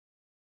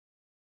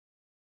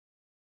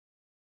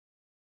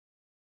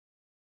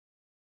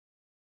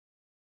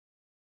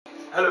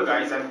Hello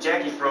guys, I'm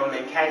Jackie from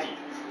Mankati,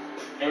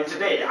 and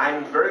today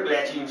I'm very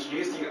glad to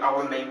introduce you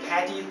our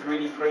Mankati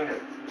 3D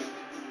printer.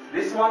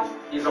 This one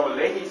is our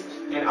latest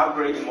and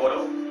upgraded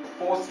model,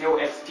 Fullscale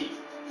XT.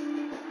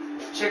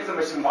 Check the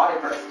machine body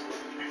first.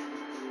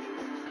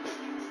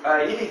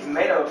 It is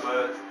made of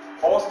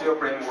all-steel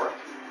framework.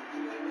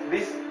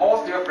 This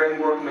all-steel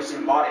framework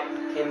machine body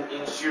can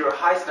ensure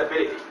high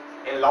stability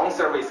and long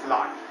service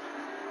life.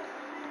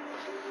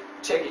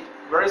 Check it,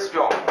 very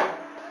strong.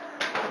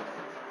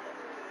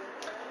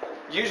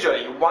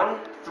 Usually, one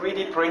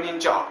 3D printing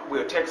job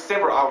will take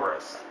several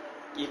hours.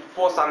 If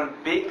for some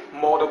big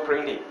model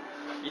printing,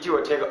 it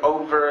will take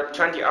over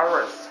 20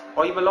 hours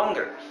or even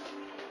longer.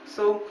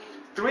 So,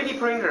 3D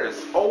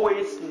printers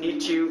always need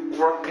to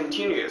work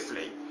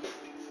continuously,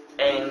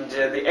 and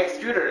the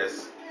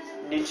extruders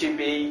need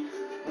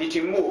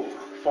to move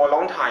for a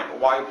long time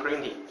while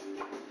printing.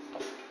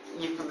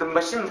 If the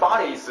machine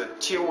body is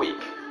too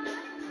weak,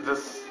 the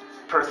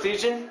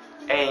precision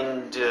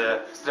and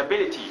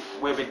stability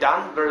will be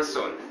down very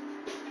soon,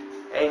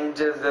 and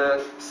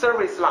the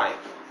service life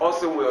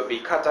also will be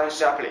cut down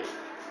sharply.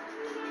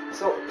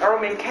 So our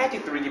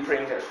Mankati 3D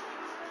printer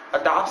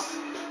adopts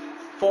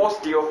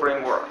full-steel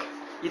framework.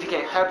 It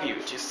can help you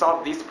to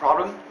solve this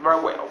problem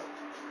very well.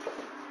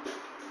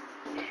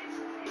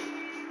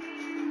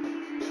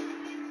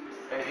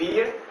 And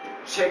here,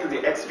 check the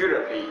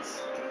extruder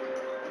please.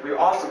 We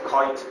also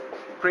call it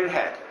print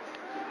head.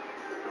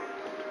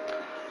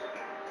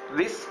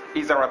 This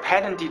is our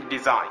patented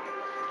design.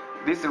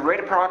 This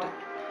red part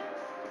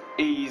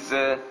is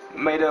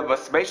made of a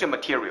special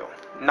material,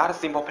 not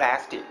simple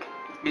plastic.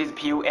 It is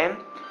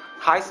PUM,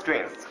 high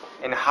strength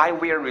and high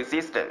wear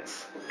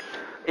resistance.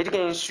 It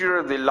can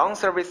ensure the long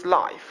service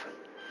life,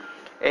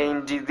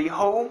 and the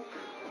whole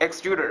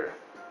extruder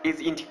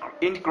is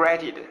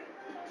integrated.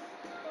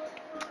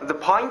 The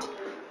point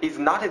is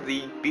not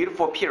the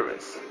beautiful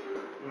appearance,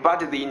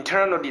 but the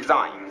internal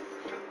design.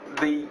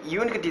 The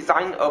unique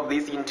design of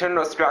this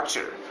internal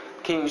structure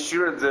can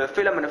ensure the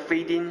filament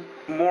feeding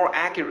more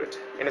accurate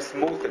and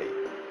smoothly,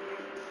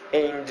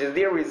 and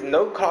there is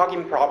no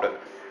clogging problem.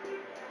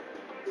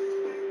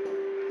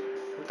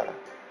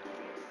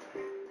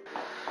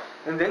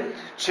 And then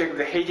check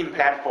the heating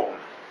platform.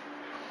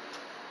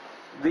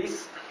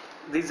 This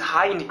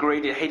high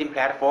integrated heating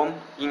platform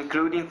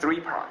including three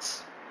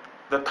parts.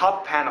 The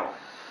top panel,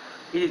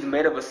 it is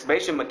made of a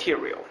special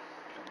material.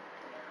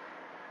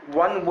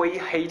 One-way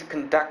heat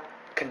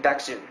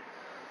conduction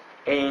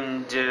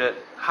and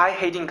high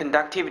heating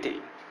conductivity.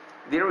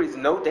 There is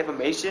no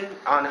deformation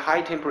on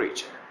high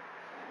temperature.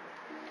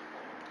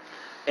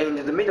 And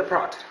the middle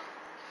part,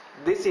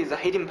 this is a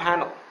heating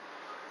panel.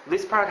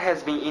 This part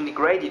has been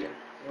integrated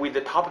with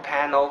the top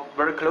panel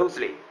very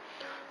closely.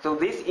 So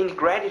this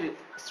integrated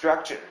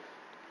structure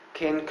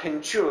can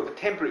control the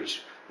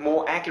temperature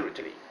more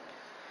accurately.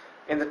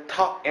 And the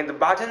top and the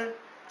bottom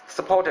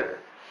supporter,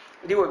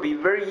 it will be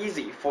very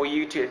easy for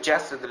you to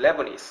adjust the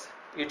levelness.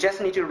 You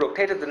just need to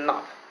rotate the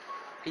knob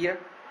here,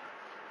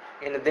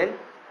 and then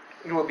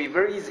it will be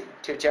very easy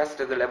to adjust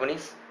the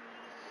levelness.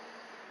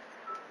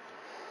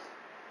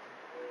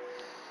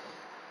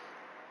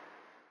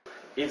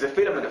 It's a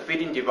filament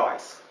feeding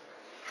device.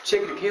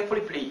 Check it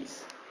carefully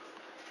please.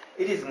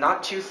 It is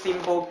not two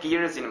simple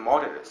gears and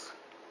motors.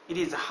 It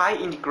is high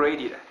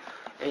integrated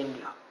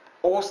and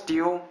all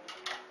steel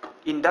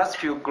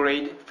industrial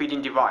grade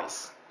feeding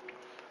device.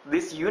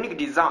 This unique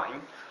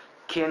design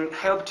can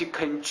help to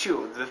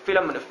control the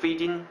filament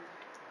feeding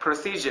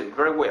precision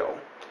very well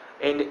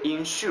and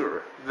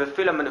ensure the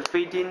filament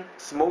feeding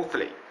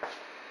smoothly.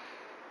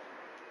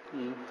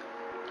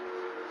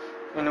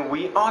 And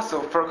we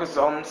also focus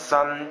on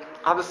some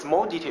other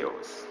small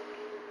details.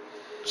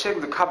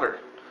 Check the cover.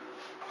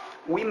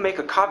 We make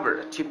a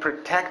cover to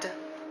protect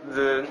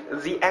the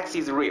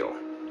Z-axis rail.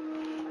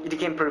 It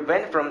can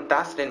prevent from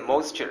dust and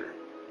moisture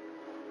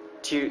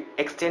to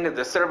extend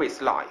the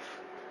service life.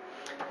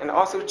 And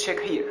also check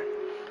here,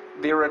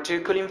 there are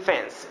two cooling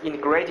fans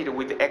integrated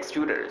with the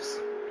extruders,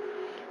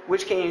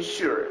 which can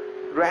ensure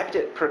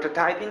rapid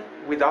prototyping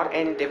without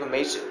any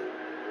deformation.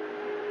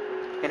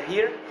 And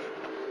here,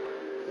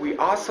 we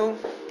also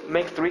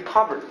make three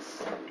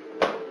covers,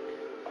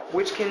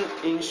 which can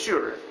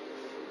ensure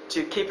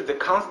to keep the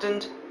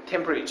constant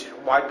temperature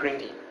while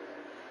printing.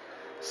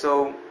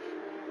 So,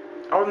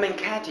 our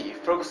Mankati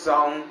focuses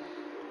on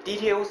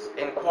details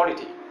and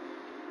quality.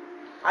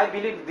 I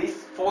believe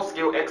this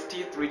Fullscale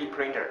XT 3D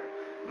printer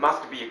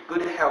must be a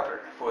good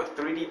helper for a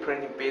 3D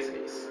printing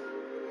business.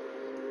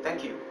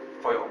 Thank you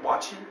for your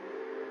watching.